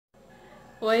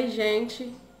Oi,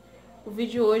 gente! O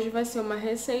vídeo de hoje vai ser uma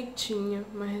receitinha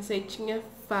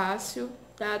fácil,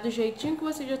 tá? Do jeitinho que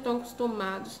vocês já estão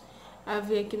acostumados a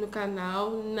ver aqui no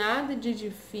canal, nada de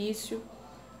difícil,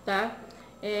 tá?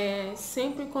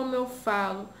 Sempre como eu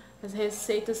falo, as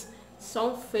receitas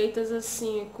são feitas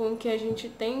assim, com o que a gente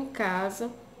tem em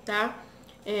casa, tá?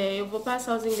 Eu vou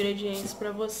passar os ingredientes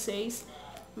para vocês,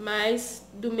 mas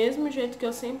do mesmo jeito que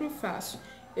eu sempre faço,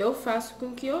 eu faço com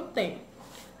o que eu tenho.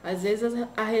 Às vezes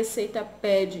a receita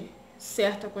pede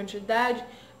certa quantidade,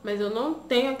 mas eu não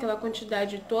tenho aquela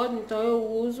quantidade toda, então eu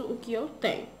uso o que eu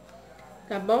tenho,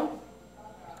 tá bom?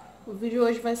 O vídeo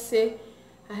hoje vai ser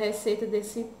a receita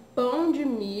desse pão de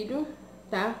milho,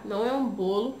 tá? Não é um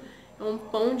bolo, é um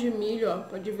pão de milho, ó.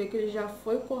 Pode ver que ele já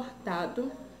foi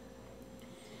cortado,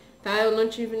 tá? Eu não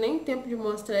tive nem tempo de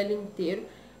mostrar ele inteiro.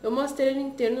 Eu mostrei ele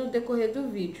inteiro no decorrer do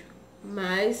vídeo,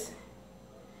 mas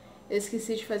eu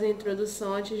esqueci de fazer a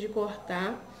introdução antes de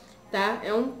cortar, tá?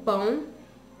 É um pão,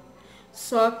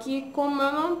 só que como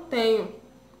eu não tenho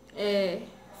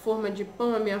forma de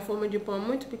pão, a minha forma de pão é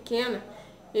muito pequena,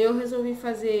 eu resolvi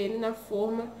fazer ele na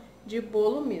forma de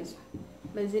bolo mesmo.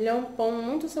 Mas ele é um pão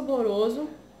muito saboroso.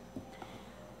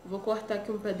 Vou cortar aqui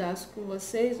um pedaço com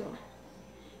vocês, ó.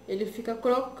 Ele fica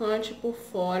crocante por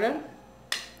fora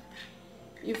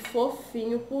e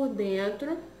fofinho por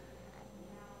dentro.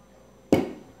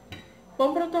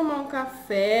 Bom pra tomar um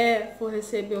café, for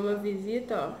receber uma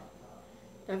visita, ó.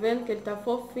 Tá vendo que ele tá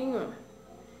fofinho, ó?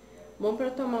 Bom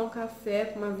pra tomar um café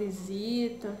com uma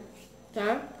visita,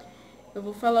 tá? Eu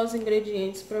vou falar os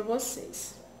ingredientes pra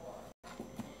vocês.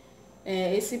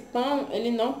 Esse pão, ele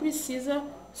não precisa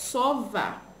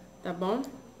sovar, tá bom?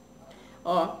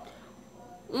 Ó,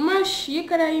 1,5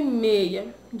 xícaras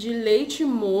de leite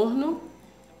morno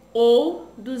ou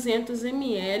 200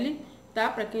 ml, tá?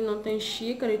 Para quem não tem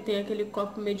xícara e tem aquele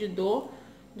copo medidor,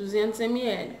 200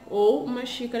 ml ou 1,5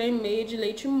 xícaras de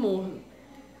leite morno.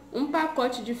 Um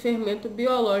pacote de fermento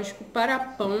biológico para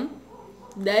pão,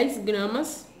 10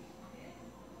 gramas.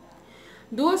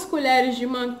 2 colheres de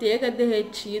manteiga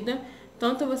derretida,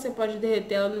 tanto você pode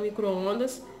derreter ela no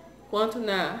micro-ondas quanto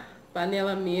na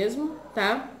panela mesmo,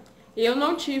 tá? Eu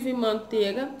não tive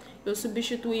manteiga, eu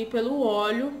substituí pelo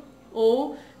óleo,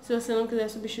 ou se você não quiser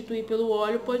substituir pelo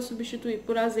óleo, pode substituir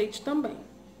por azeite também,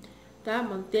 tá?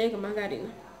 Manteiga, margarina.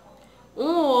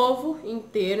 Um ovo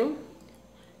inteiro,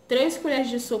 3 colheres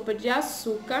de sopa de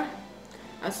açúcar,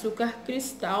 açúcar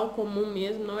cristal comum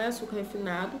mesmo, não é açúcar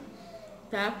refinado,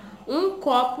 tá? Um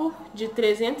copo de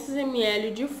 300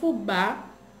 ml de fubá,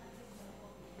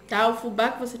 tá? O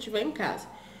fubá que você tiver em casa.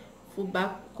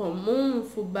 Fubá comum,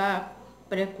 fubá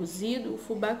pré-cozido, o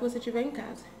fubá que você tiver em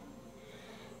casa.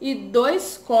 E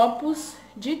 2 copos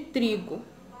de trigo.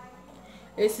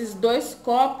 Esses 2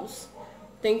 copos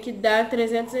tem que dar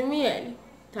 300 ml,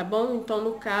 tá bom? Então,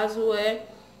 no caso, é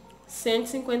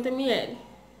 150 ml.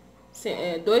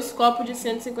 2 copos de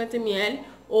 150 ml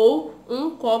ou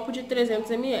 1 copo de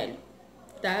 300 ml,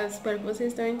 tá? Espero que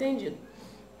vocês tenham entendido.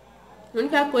 A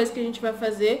única coisa que a gente vai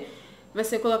fazer vai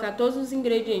ser colocar todos os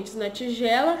ingredientes na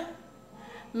tigela,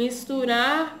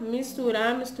 misturar.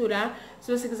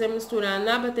 Se você quiser misturar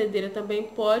na batedeira também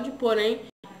pode, porém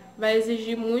vai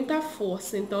exigir muita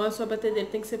força, então a sua batedeira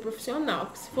tem que ser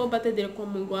profissional. Se for batedeira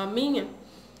comum igual a minha,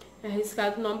 é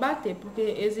arriscado não bater, porque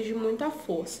exige muita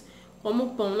força. Como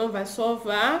o pão não vai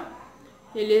sovar,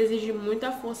 ele exige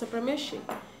muita força para mexer.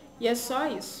 E é só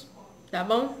isso, tá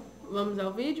bom? Vamos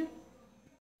ao vídeo?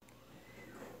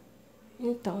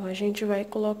 Então, a gente vai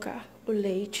colocar o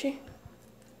leite.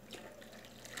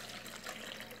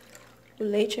 O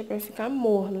leite é pra ficar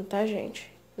morno, tá,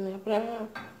 gente? Não é pra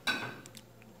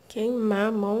queimar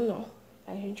a mão, não.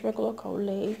 A gente vai colocar o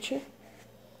leite,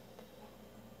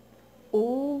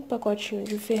 um pacotinho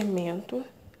de fermento,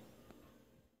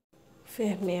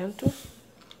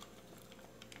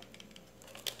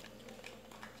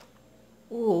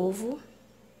 o ovo,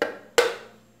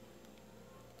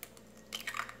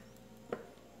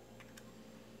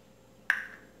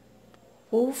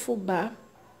 o fubá,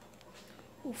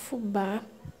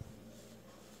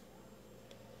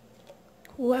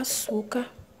 o açúcar.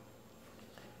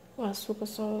 O açúcar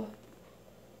são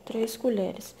 3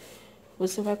 colheres.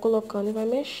 Você vai colocando e vai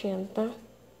mexendo, tá?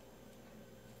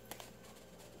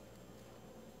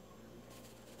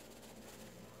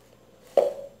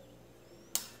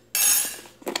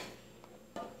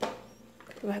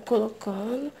 Vai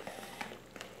colocando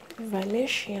e vai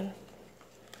mexendo.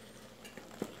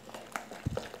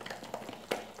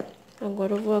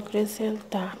 Agora eu vou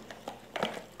acrescentar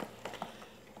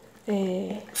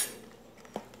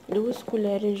 2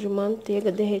 colheres de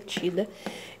manteiga derretida.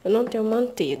 Eu não tenho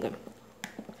manteiga.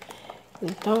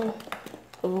 Então,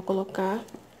 eu vou colocar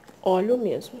óleo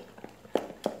mesmo.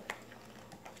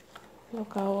 Vou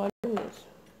colocar óleo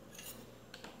mesmo.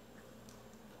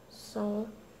 São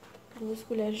 2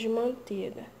 colheres de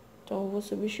manteiga. Então, eu vou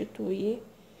substituir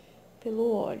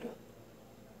pelo óleo.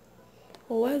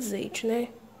 Ou azeite, né?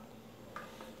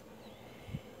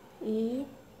 E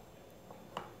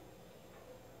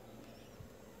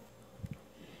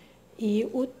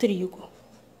o trigo.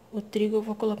 O trigo eu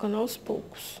vou colocando aos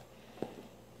poucos,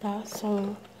 tá?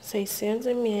 São 600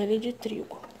 ml de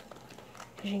trigo.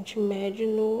 A gente mede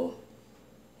no...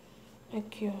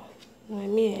 aqui, ó, no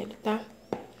ml, tá?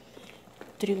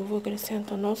 O trigo eu vou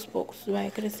acrescentando aos poucos. Vai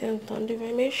acrescentando e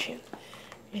vai mexendo.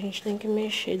 A gente tem que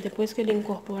mexer. Depois que ele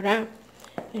incorporar,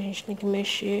 a gente tem que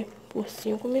mexer por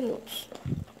 5 minutos.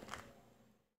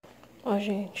 Ó,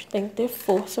 gente, tem que ter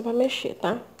força pra mexer,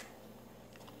 tá?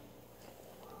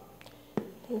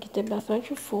 Tem que ter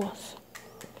bastante força.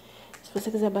 Se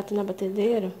você quiser bater na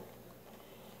batedeira,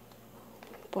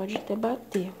 pode até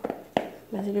bater.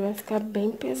 Mas ele vai ficar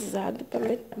bem pesado pra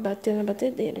bater na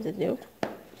batedeira, entendeu?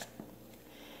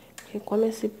 Porque como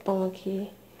esse pão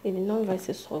aqui, ele não vai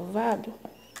ser sovado,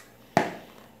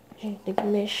 a gente tem que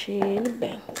mexer ele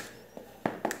bem.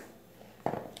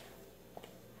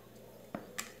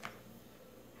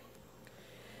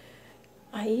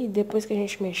 Aí, depois que a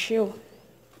gente mexeu,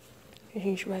 a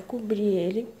gente vai cobrir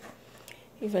ele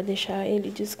e vai deixar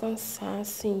ele descansar,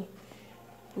 assim,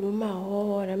 por 1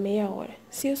 hora, meia hora.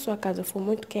 Se a sua casa for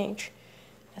muito quente,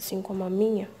 assim como a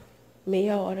minha,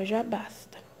 meia hora já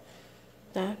basta,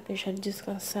 tá? Deixar ele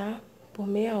descansar por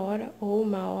meia hora ou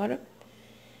 1 hora,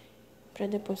 pra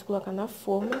depois colocar na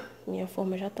forma. Minha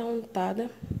forma já tá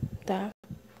untada, tá?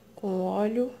 Com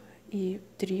óleo e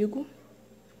trigo.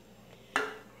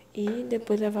 E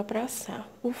depois levar para assar.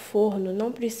 O forno não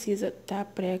precisa estar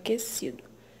pré-aquecido,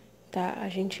 tá? A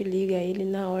gente liga ele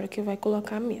na hora que vai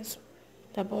colocar mesmo,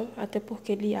 tá bom? Até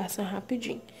porque ele assa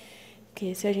rapidinho.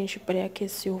 Porque se a gente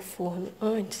pré-aquecer o forno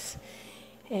antes,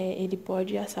 ele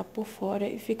pode assar por fora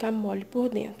e ficar mole por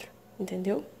dentro,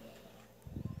 entendeu?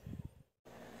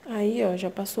 Aí, ó, já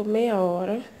passou meia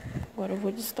hora. Agora eu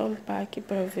vou destampar aqui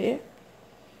pra ver.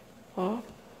 Ó,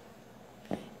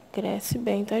 cresce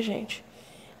bem, tá, gente?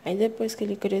 Aí depois que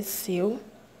ele cresceu,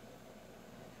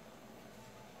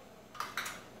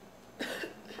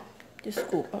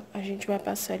 desculpa, a gente vai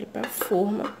passar ele pra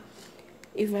forma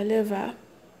e vai levar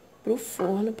pro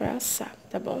forno pra assar,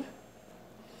 tá bom?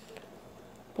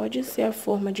 Pode ser a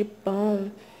forma de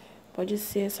pão, pode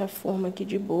ser essa forma aqui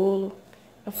de bolo,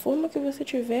 a forma que você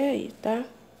tiver aí, tá?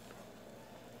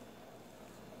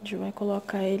 A gente vai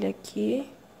colocar ele aqui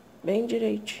bem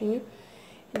direitinho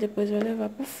e depois vai levar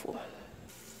pro forno.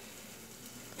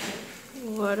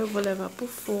 Agora eu vou levar pro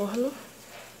forno.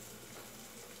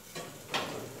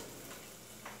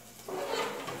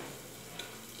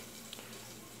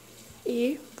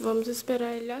 E vamos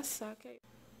esperar ele assar.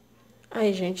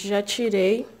 Aí, gente, já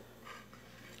tirei.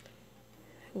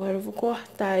 Agora eu vou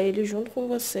cortar ele junto com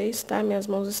vocês, tá? Minhas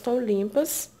mãos estão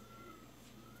limpas.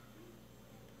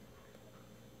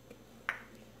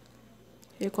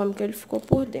 E como que ele ficou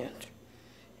por dentro.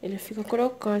 Ele fica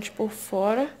crocante por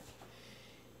fora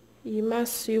e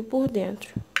macio por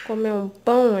dentro. Como é um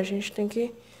pão, a gente tem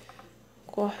que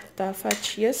cortar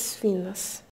fatias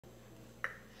finas,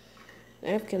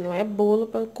 né? Porque não é bolo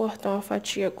para cortar uma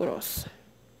fatia grossa.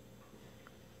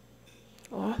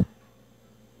 Ó.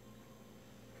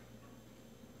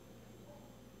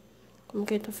 Como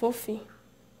que ele tá fofinho.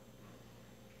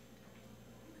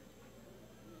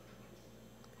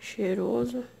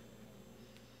 Cheiroso.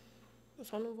 Eu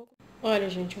só não vou... Olha,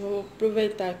 gente, eu vou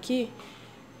aproveitar aqui.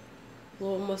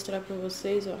 Vou mostrar pra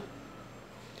vocês, ó.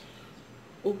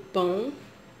 O pão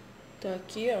tá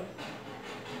aqui, ó.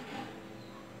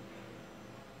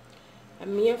 A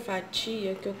minha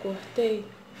fatia que eu cortei,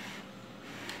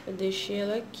 eu deixei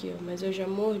ela aqui, ó. Mas eu já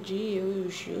mordi, eu e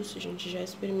o Gilson, a gente já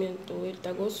experimentou. Ele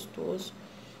tá gostoso.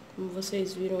 Como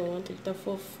vocês viram ontem, ele tá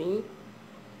fofinho.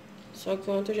 Só que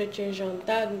ontem eu já tinha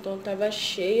jantado, então tava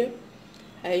cheia.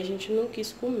 Aí a gente não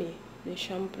quis comer.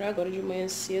 Deixamos pra agora de manhã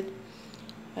cedo.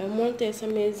 Aí eu montei essa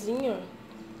mesinha, ó,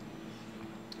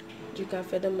 de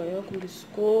café da manhã com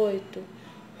biscoito,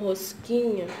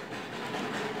 rosquinha.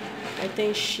 Aí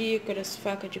tem xícaras,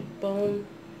 faca de pão,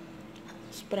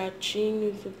 os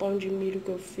pratinhos, o pão de milho que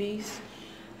eu fiz.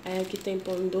 Aí aqui tem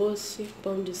pão doce,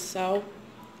 pão de sal.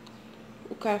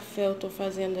 O café eu tô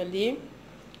fazendo ali.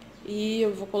 E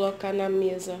eu vou colocar na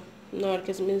mesa, na hora que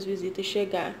as minhas visitas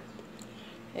chegar,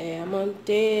 a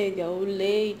manteiga, o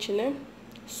leite, né?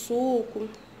 Suco.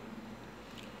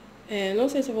 Não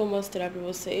sei se eu vou mostrar pra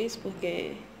vocês,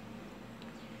 porque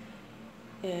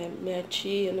minha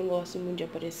tia não gosta muito de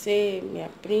aparecer, minha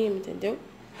prima, entendeu?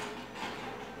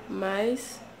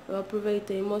 Mas eu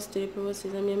aproveitei e mostrei pra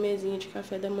vocês a minha mesinha de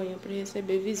café da manhã para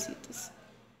receber visitas.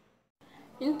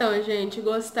 Então, gente,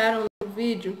 gostaram do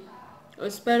vídeo? Eu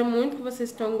espero muito que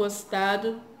vocês tenham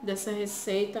gostado dessa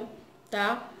receita,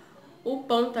 tá? O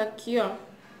pão tá aqui, ó.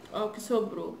 Ó o que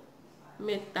sobrou.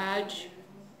 Metade.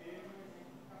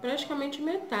 Praticamente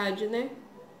metade, né?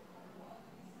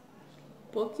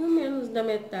 Um pouquinho menos da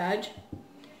metade.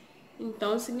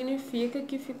 Então significa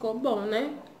que ficou bom,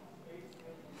 né?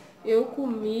 Eu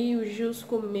comi, o Gils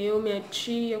comeu, minha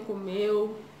tia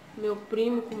comeu, meu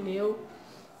primo comeu.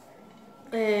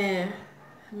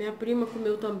 Minha prima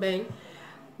comeu também.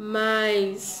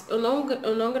 Mas eu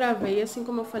não gravei, assim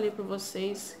como eu falei pra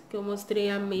vocês, que eu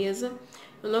mostrei a mesa.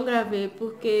 Eu não gravei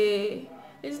porque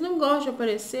eles não gostam de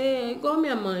aparecer, é igual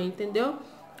minha mãe, entendeu?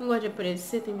 Não gosta de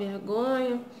aparecer, tem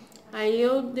vergonha. Aí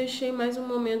eu deixei mais um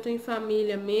momento em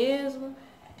família mesmo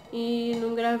e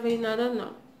não gravei nada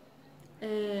não.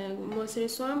 Mostrei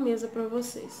só a mesa pra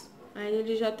vocês. Aí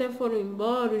eles já até foram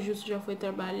embora, o Justo já foi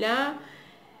trabalhar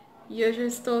e eu já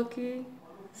estou aqui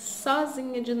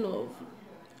sozinha de novo.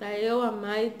 Pra eu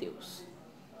amar e Deus.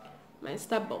 Mas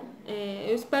tá bom.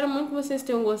 Eu espero muito que vocês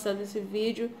tenham gostado desse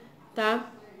vídeo,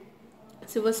 tá?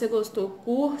 Se você gostou,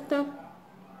 curta,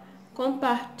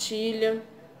 compartilha,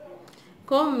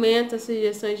 comenta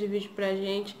sugestões de vídeo pra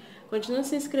gente. Continua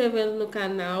se inscrevendo no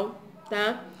canal,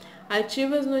 tá?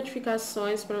 Ativa as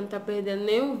notificações para não estar perdendo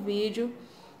nenhum vídeo.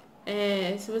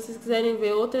 Se vocês quiserem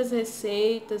ver outras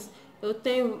receitas, eu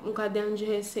tenho um caderno de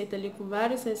receita ali com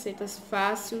várias receitas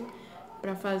fáceis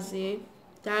para fazer,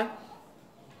 tá?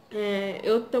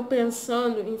 Eu tô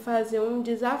pensando em fazer um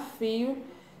desafio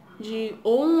de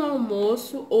ou um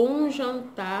almoço ou um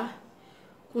jantar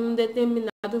com um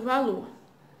determinado valor,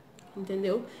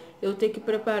 entendeu? Eu tenho que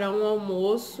preparar um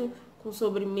almoço com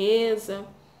sobremesa,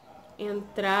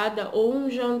 entrada, ou um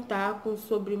jantar com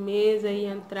sobremesa e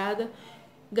entrada,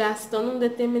 gastando um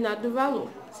determinado valor.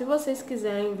 Se vocês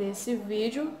quiserem ver esse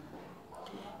vídeo,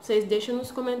 vocês deixam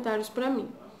nos comentários pra mim,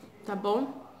 tá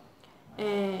bom?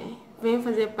 Venham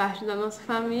fazer parte da nossa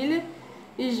família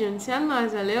e junte-se a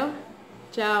nós, valeu?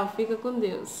 Tchau, fica com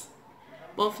Deus.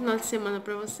 Bom final de semana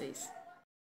pra vocês.